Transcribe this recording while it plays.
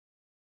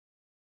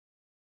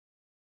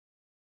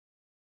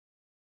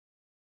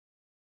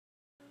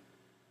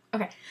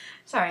Okay,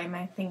 sorry,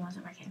 my thing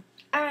wasn't working.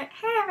 Alright,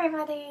 hey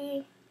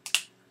everybody!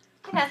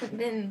 It hasn't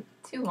been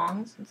too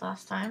long since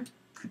last time.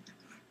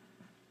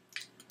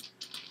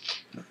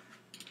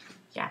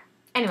 Yeah.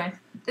 Anyway,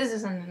 this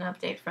isn't an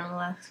update from the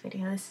last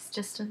video. This is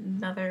just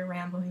another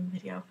rambling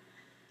video.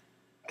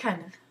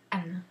 Kind of. I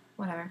don't know.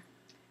 Whatever.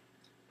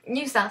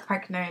 You South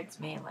Park nerds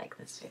may like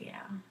this video.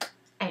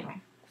 Anyway.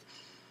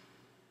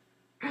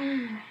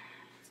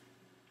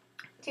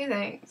 Two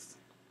things.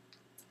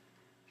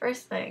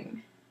 First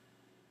thing.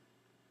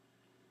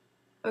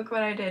 Look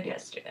what I did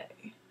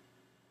yesterday.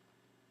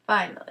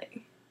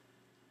 Finally.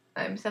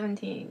 I'm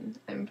 17.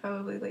 I'm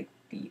probably like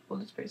the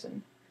oldest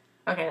person.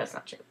 Okay, that's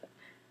not true. But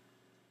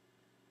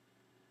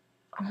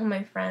all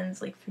my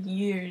friends, like for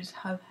years,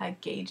 have had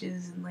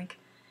gauges and like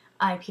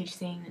eye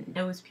piercing and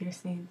nose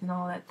piercings and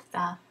all that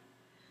stuff.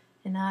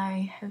 And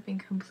I have been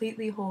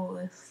completely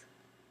holeless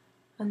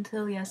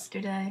until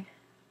yesterday.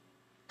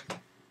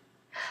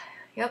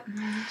 Yep.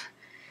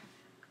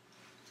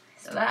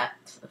 So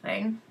that's the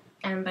thing.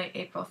 And by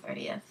April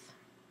 30th,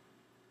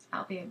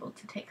 I'll be able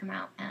to take them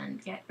out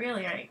and get real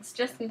earrings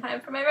just in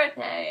time for my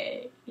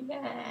birthday.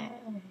 Yay!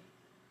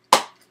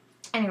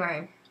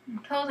 Anyway,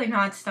 I'm totally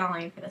not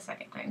stalling for the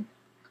second thing.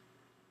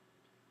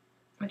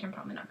 Which I'm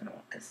probably not going to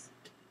want this.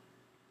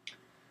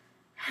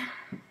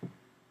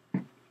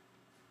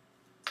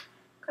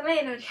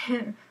 Tomato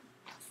chips.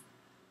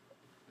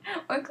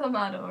 Or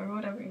clamato, or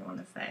whatever you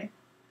want to say.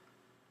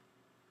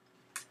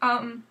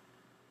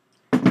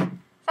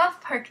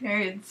 South Park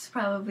nerds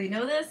probably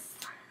know this.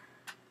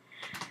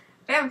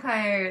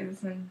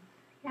 Vampires and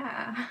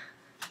yeah.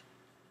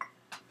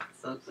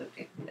 So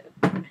stupid.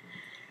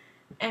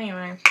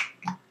 Anyway.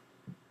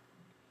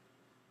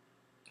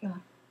 Oh,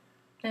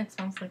 it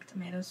smells like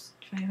tomatoes.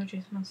 Tomato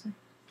juice mostly.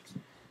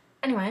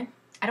 Anyway,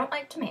 I don't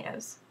like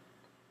tomatoes.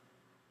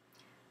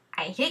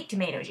 I hate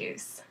tomato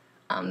juice.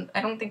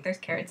 I don't think there's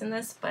carrots in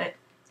this, but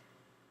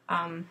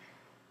I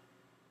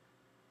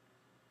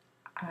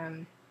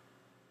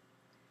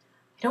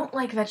don't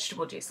like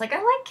vegetable juice. Like, I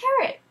like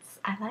carrots.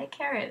 I like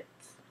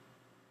carrots.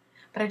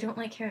 But I don't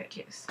like carrot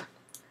juice.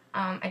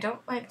 I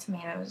don't like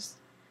tomatoes.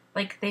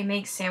 Like, they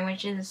make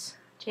sandwiches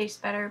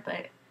taste better,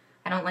 but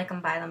I don't like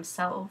them by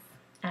themselves.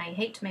 And I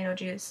hate tomato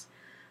juice.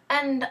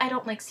 And I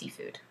don't like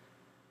seafood.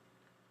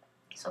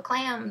 So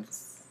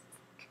clams,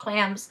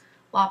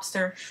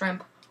 lobster,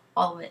 shrimp,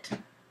 all of it.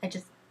 I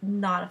just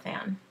not a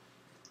fan.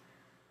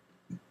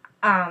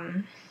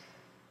 I've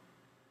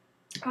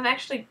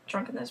actually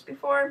drunken this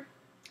before.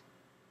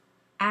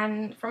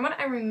 And from what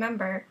I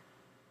remember,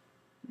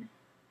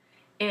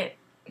 it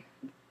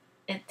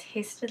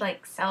tasted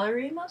like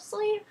celery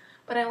mostly,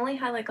 but I only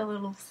had like a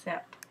little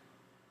sip.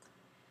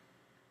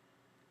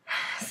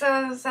 So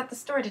I was at the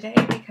store today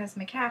because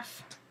my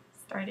calf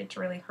started to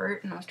really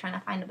hurt and I was trying to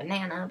find a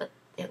banana, but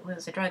it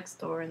was a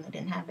drugstore and they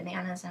didn't have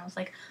bananas, and I was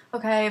like,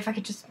 okay, if I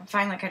could just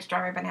find like a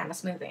strawberry banana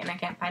smoothie, and I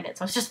can't find it,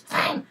 so it's just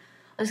fine.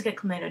 Let's get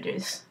tomato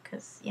juice,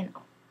 because, you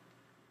know,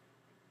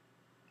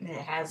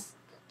 it has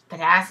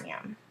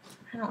potassium.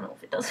 I don't know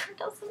if it does or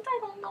doesn't, I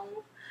don't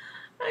know.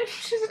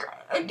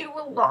 I do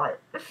a lot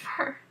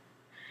for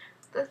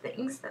the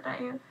things that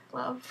I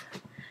love,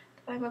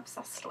 that I'm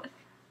obsessed with.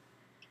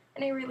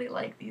 And I really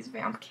like these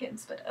Vamp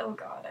kids, but oh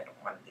god, I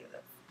don't want to do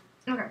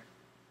this. Okay.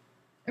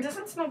 It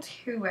doesn't smell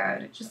too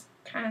bad, it just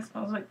kind of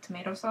smells like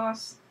tomato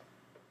sauce.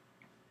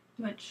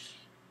 Which,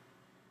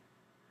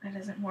 that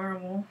isn't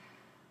horrible.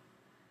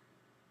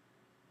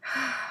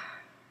 Why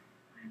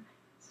am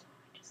I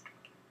slowly just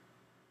drinking?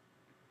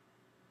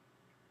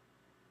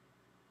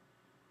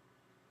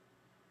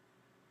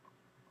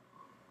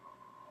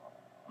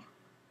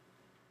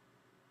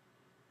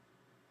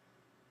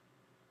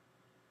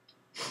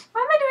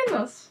 Why am I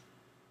doing this?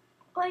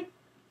 Like,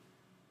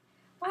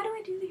 why do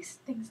I do these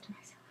things to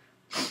myself?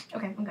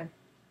 Okay, I'm good.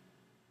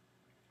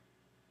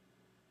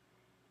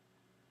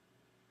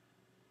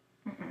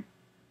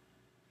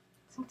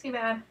 It's not too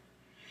bad.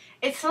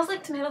 It smells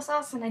like tomato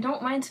sauce, and I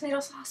don't mind tomato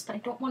sauce, but I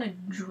don't want to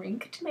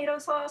drink tomato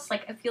sauce.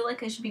 Like, I feel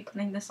like I should be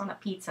putting this on a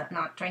pizza,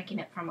 not drinking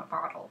it from a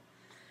bottle.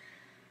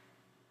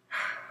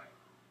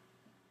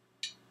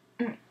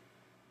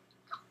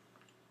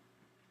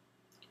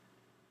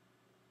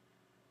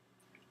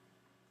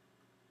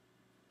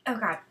 Oh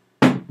god.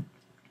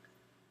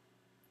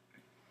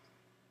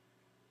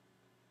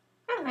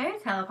 Oh,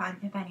 there's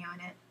jalapeno on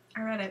it.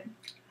 I read it.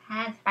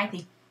 Ah,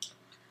 spicy.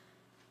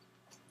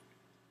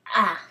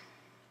 Ah.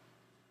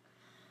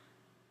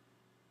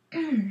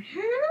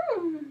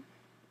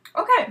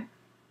 Okay.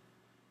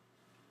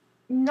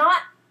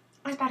 Not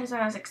as bad as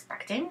I was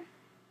expecting.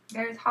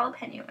 There's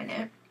jalapeno in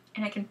it,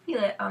 and I can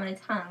feel it on my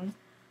tongue.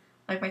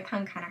 Like, my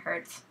tongue kind of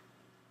hurts.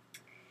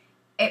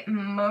 It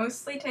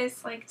mostly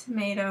tastes like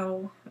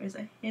tomato. There's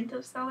a hint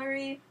of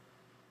celery.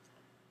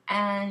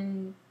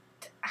 And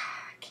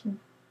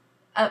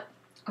oh,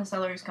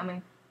 celery's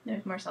coming.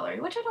 There's more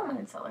celery, which I don't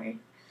mind celery.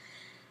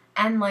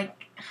 And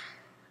like,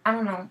 I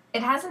don't know.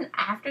 It has an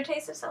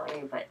aftertaste of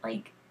celery, but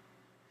like,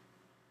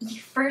 you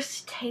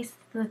first taste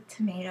the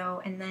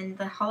tomato and then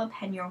the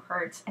jalapeno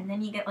hurts, and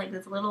then you get like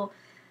this little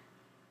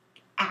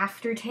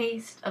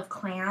aftertaste of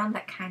clam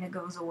that kind of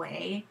goes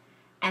away,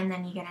 and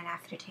then you get an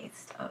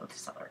aftertaste of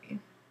celery.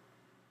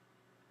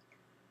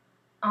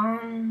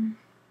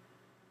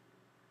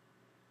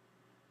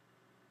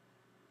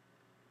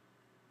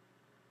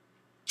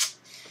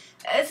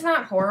 It's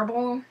not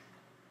horrible.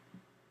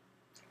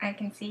 I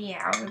can see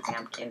how the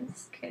Vamp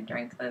kids could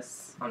drink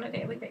this on a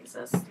daily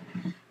basis,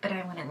 but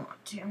I wouldn't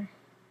want to.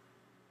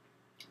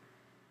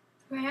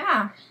 So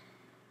yeah,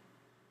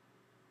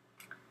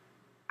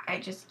 I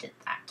just did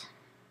that.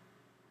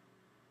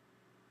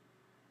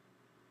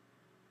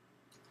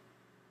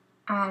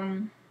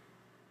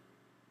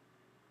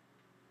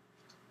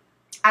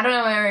 I don't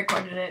know why I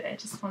recorded it. I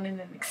just wanted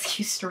an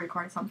excuse to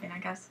record something, I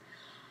guess.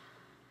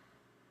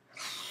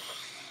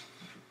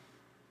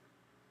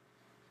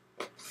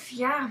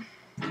 Yeah,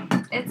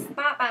 it's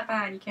not that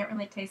bad. You can't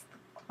really taste the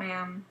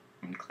clam,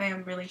 and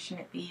clam really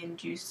shouldn't be in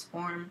juice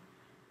form,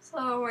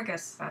 so I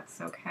guess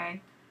that's okay.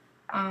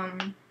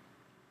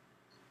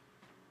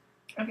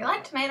 If you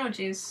like tomato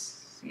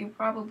juice, you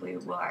probably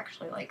will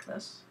actually like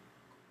this.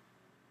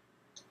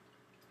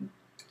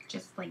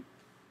 Just like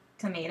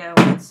tomato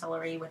and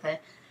celery with a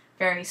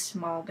very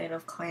small bit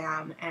of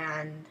clam,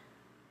 and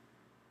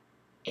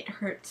it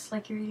hurts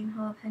like you're eating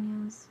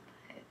jalapenos,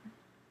 but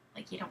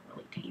like you don't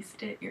really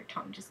taste it. Your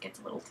tongue just gets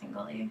a little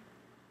tingly.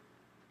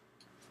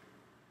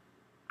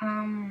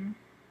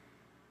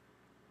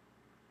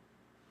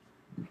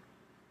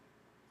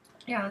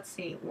 Yeah, let's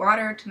see.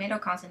 Water, tomato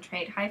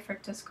concentrate, high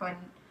fructose corn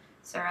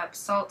syrup,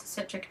 salt,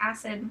 citric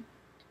acid,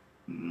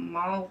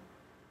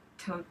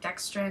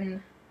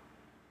 maltodextrin,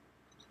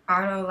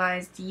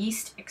 autolyzed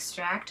yeast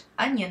extract,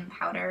 onion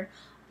powder.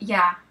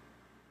 Yeah,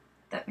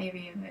 that may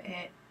be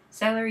it.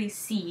 Celery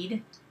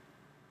seed,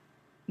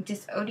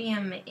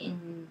 disodium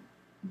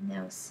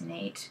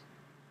inosinate,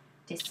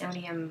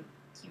 disodium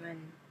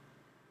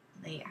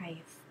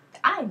guanylate.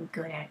 I'm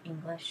good at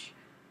English.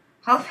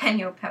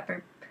 Jalapeno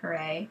pepper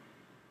puree,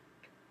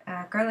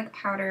 garlic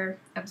powder,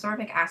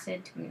 absorbic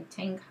acid to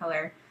maintain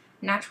color,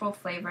 natural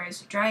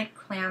flavors, dried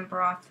clam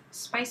broth,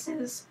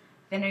 spices,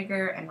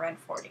 vinegar, and red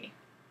 40.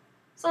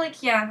 So,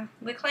 like, yeah,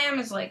 the clam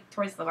is, like,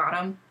 towards the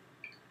bottom.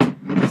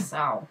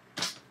 So,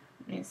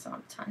 it's not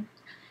a ton.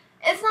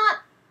 It's not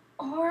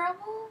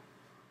horrible.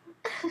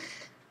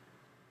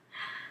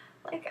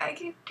 Like, I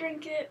could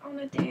drink it on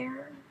a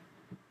dare.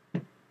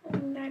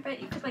 And I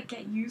bet you could, like,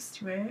 get used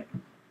to it.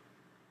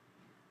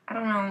 I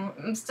don't know.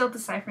 I'm still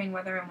deciphering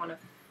whether I want to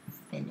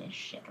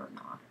finish it or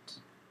not.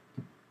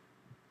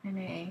 I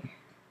may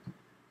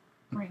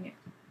bring it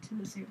to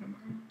the zoo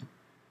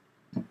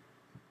tomorrow.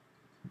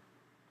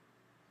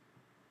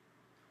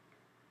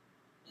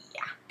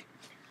 Yeah.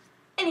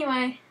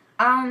 Anyway,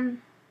 that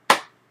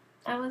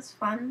was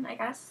fun, I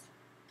guess.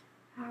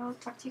 I'll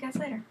talk to you guys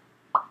later.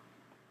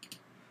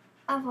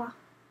 Au revoir.